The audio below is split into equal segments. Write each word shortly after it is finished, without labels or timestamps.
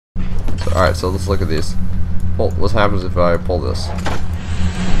So, alright, so let's look at these. What happens if I pull this?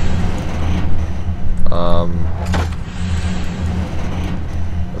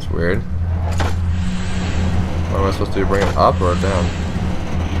 That's weird. What am I supposed to do? Bring it up or down?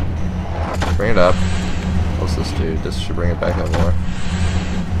 Bring it up. What's this do? This should bring it back up more.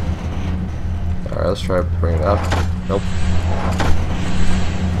 Alright, let's try to bring it up. Nope.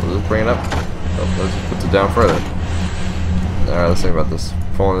 Will this bring it up? Nope, let's just put it down further. Alright, let's think about this.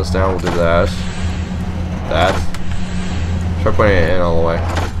 Pulling this down, we'll do that. That. Try putting it in all the way.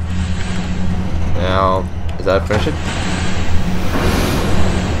 Now, is that finish it?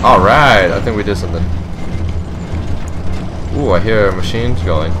 Alright, I think we did something. Ooh, I hear machines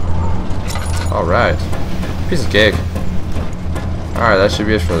going. Alright. Piece of cake. Alright, that should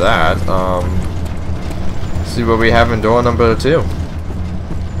be it for that. See what we have in door number 2.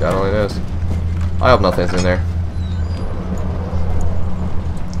 God only knows. I hope nothing's in there.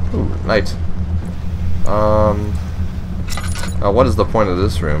 Ooh, night. What is the point of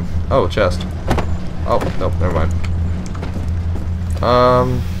this room? Oh, chest. Oh, nope, never mind.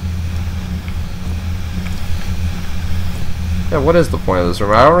 Yeah, what is the point of this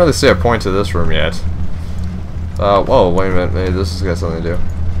room? I don't really see a point to this room yet. Whoa, wait a minute, maybe this has got something to do.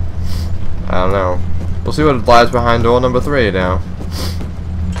 I don't know. We'll see what lies behind door number 3 now.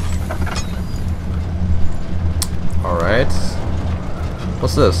 Alright.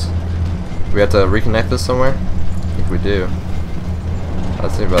 What's this? Do we have to reconnect this somewhere? I think we do.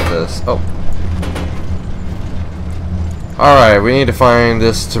 Let's think about this. Oh. Alright, we need to find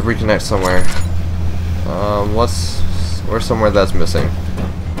this to reconnect somewhere. Where's somewhere that's missing?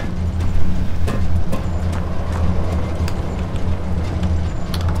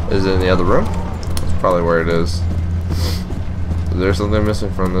 Is it in the other room? That's probably where it is. There's something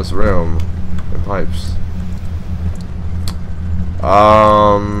missing from this room. The pipes.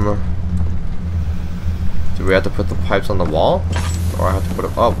 Do we have to put the pipes on the wall? Or I have to put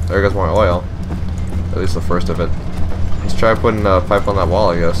it... Oh, there goes my oil. At least the first of it. Let's try putting a pipe on that wall,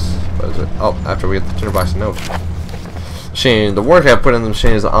 I guess. What is it? Oh, after we get the tinderbox note. Machine. The work I put in the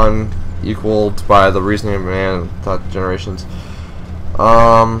machine is unequaled by the reasoning of man and thought generations.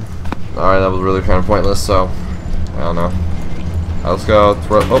 Alright, that was really kind of pointless, so... I don't know. Let's go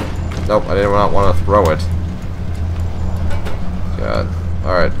throw... Oh, nope, I did not want to throw it. God.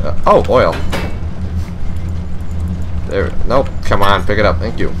 Alright. Oh, oil. There. Nope. Come on, pick it up.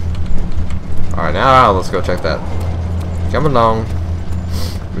 Thank you. Alright, now let's go check that. Come along.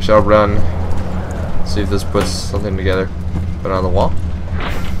 We shall run. See if this puts something together. Put it on the wall.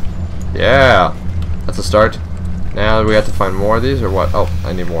 Yeah. That's a start. Now do we have to find more of these or what? Oh,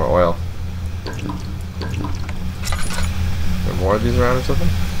 I need more oil. Are there more of these around or something?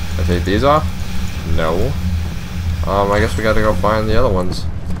 Can I take these off? No. I guess we gotta go find the other ones.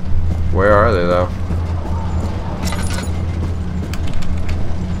 Where are they though?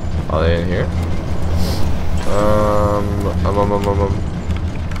 Are they in here?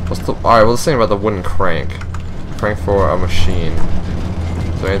 What's the... Alright, well, let's think about the wooden crank. Crank for a machine.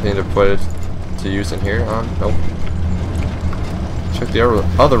 Is there anything to put it to use in here? Nope. Check the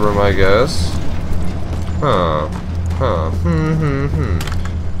other room, I guess. Huh.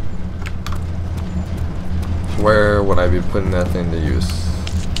 Where would I be putting that thing to use?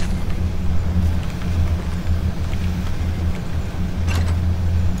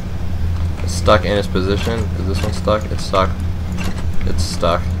 It's stuck in its position. Is this one stuck? It's stuck. It's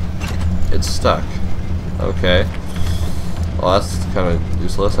stuck. It's stuck. Okay. Well, that's kind of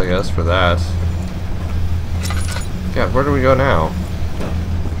useless, I guess, for that. God, where do we go now?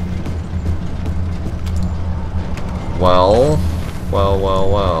 Well.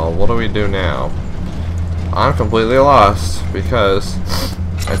 What do we do now? I'm completely lost because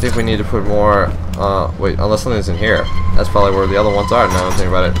I think we need to put more. Wait, unless something's in here. That's probably where the other ones are. Now I'm thinking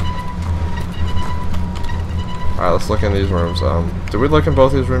about it. Alright, let's look in these rooms. Did we look in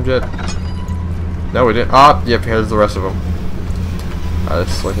both these rooms yet? No, we didn't. Ah, yep, here's the rest of them. Alright,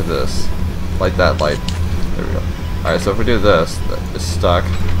 let's look at this. Light that light. There we go. Alright, so if we do this, it's stuck.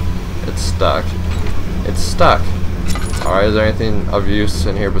 It's stuck. It's stuck. Alright, is there anything of use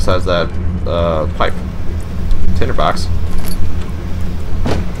in here besides that pipe? Tinderbox.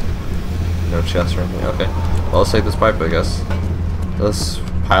 No chest or anything. Okay. Well, let's take this pipe, I guess. Let's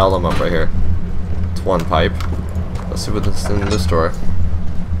pile them up right here. It's one pipe. Let's see what's in this door.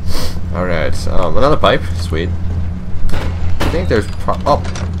 Alright, another pipe. Sweet. I think there's oh,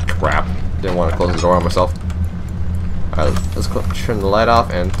 crap. Didn't want to close the door on myself. Alright, let's turn the light off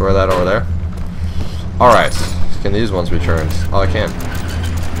and throw that over there. Alright. Can these ones be turned? Oh, I can.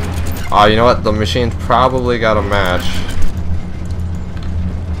 Oh, you know what? The machine's probably got a match.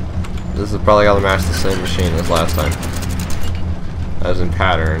 This is probably gonna match the same machine as last time. As in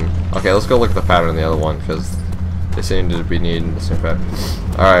pattern. Okay, let's go look at the pattern in the other one, because they seem to be needing the same pattern.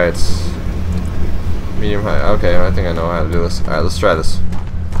 Alright. Medium high. Okay, I think I know how to do this. Alright, let's try this.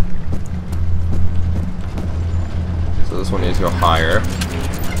 So this one needs to go higher.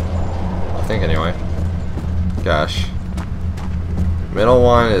 I think anyway. Gosh. Middle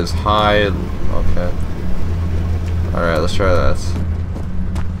one is high. Okay. Alright, let's try that.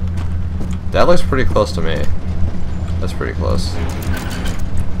 That looks pretty close to me. That's pretty close.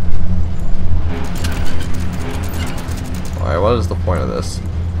 Alright, what is the point of this?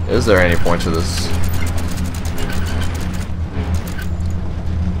 Is there any point to this?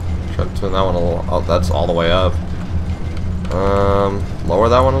 Try to turn that one a little. Oh, that's all the way up. Lower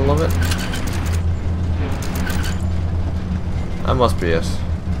that one a little bit. That must be it.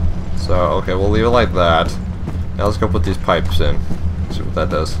 So, okay, we'll leave it like that. Now let's go put these pipes in. See what that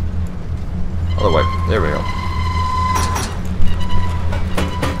does. Other way. There we go.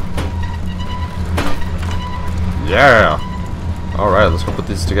 Yeah! Alright, let's go put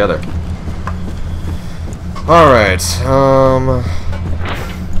these together. Alright,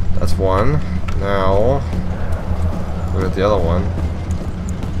 that's one. Now, look at the other one.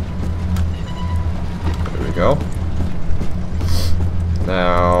 There we go.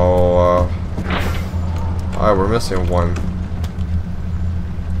 Now, alright, we're missing one.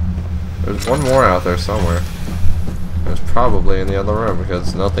 There's one more out there somewhere. It's probably in the other room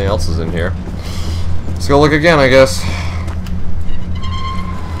because nothing else is in here. Let's go look again, I guess.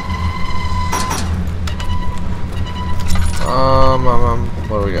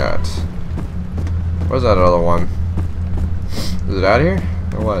 What do we got? Where's that other one? Is it out here?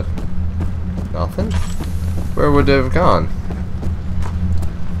 Or what? Nothing? Where would it have gone?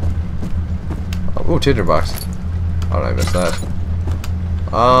 Oh, ooh, tinder box. How did I miss that?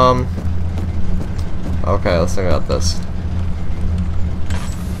 Okay, let's think about this.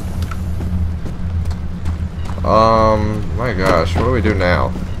 My gosh, what do we do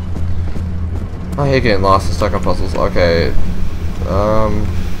now? I hate getting lost and stuck on puzzles. Okay,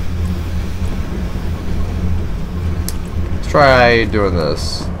 let's try doing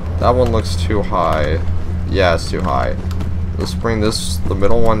this. That one looks too high. Yeah, it's too high. Let's bring this, the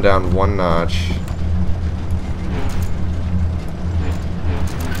middle one, down one notch.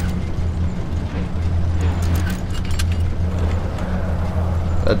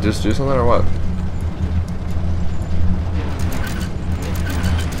 That just do something or what?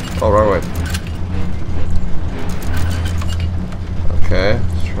 Oh, right way. Okay,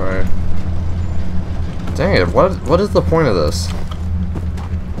 let's try. Dang it! What is the point of this?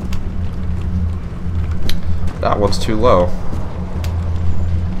 That one's too low.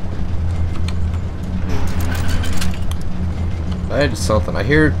 I did something. I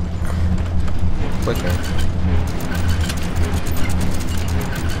hear clicking.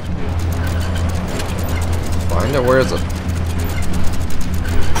 Find it. Where is it?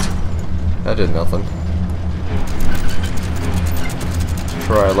 That did nothing. Let's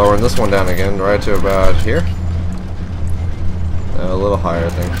try lowering this one down again, right to about here. A little higher, I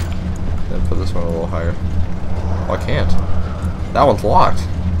think. Then put this one a little higher. Oh, I can't. That one's locked.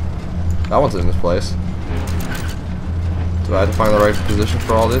 That one's in this place. Do I have to find the right position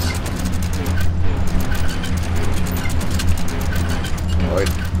for all this? Oh, wait.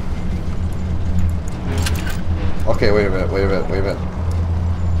 Okay, wait a minute.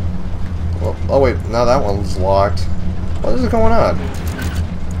 Well, oh wait, now that one's locked. What is going on?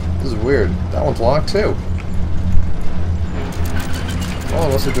 This is weird. That one's locked too. Oh,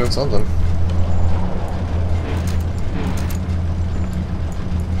 unless they're doing something.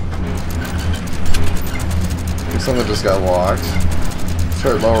 Something just got locked.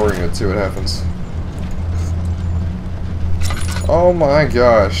 Start lowering it, see what happens. Oh my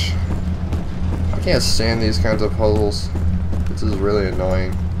gosh. I can't stand these kinds of puzzles. This is really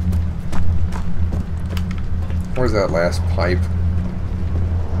annoying. Where's that last pipe?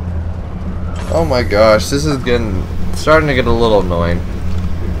 Oh my gosh, this is starting to get a little annoying.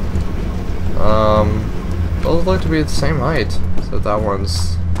 Those look to be the same height. So that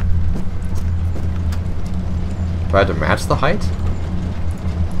one's... Do I have to match the height?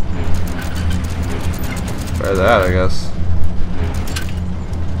 Try that, I guess.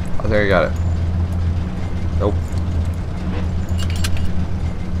 I think I got it. Nope.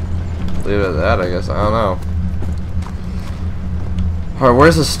 Leave it at that, I guess. I don't know. Alright,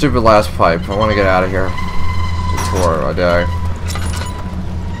 where's the stupid last pipe? I want to get out of here before I die.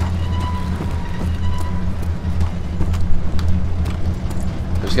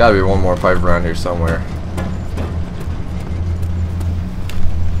 There's gotta be one more pipe around here somewhere.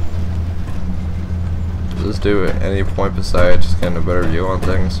 this do at any point besides just getting a better view on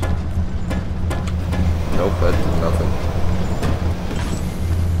things? Nope, that did nothing.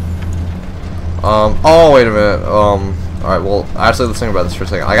 Oh, wait a minute. Alright, well, actually, let's think about this for a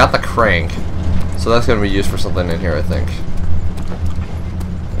second. I got the crank, so that's gonna be used for something in here, I think.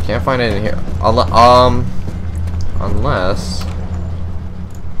 I can't find it in here. Unless...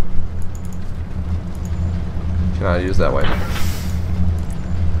 Cannot use that way.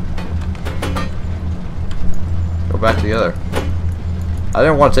 Go back together. I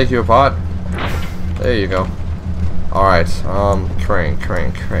didn't want to take you apart. There you go. Alright, crank.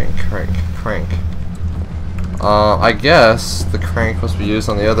 I guess the crank must be used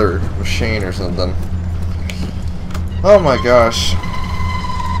on the other machine or something. Oh my gosh.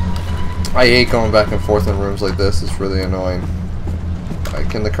 I hate going back and forth in rooms like this. It's really annoying.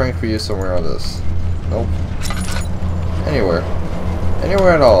 Can the crank be used somewhere on this? Nope. Anywhere.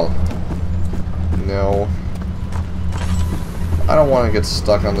 Anywhere at all. No. I don't want to get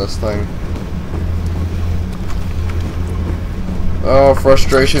stuck on this thing. Oh,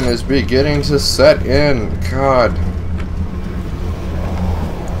 frustration is beginning to set in. God.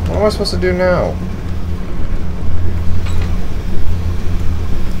 What am I supposed to do now?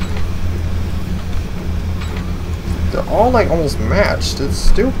 They're all like almost matched. It's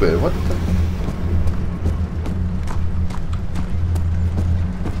stupid. What the...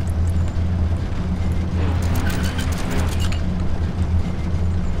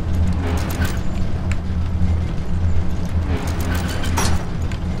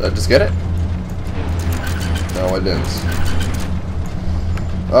 Did I just get it? No, I didn't.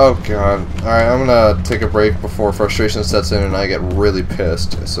 Oh god. Alright, I'm gonna take a break before frustration sets in and I get really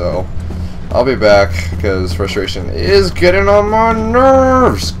pissed. So, I'll be back because frustration is getting on my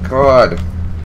nerves. God.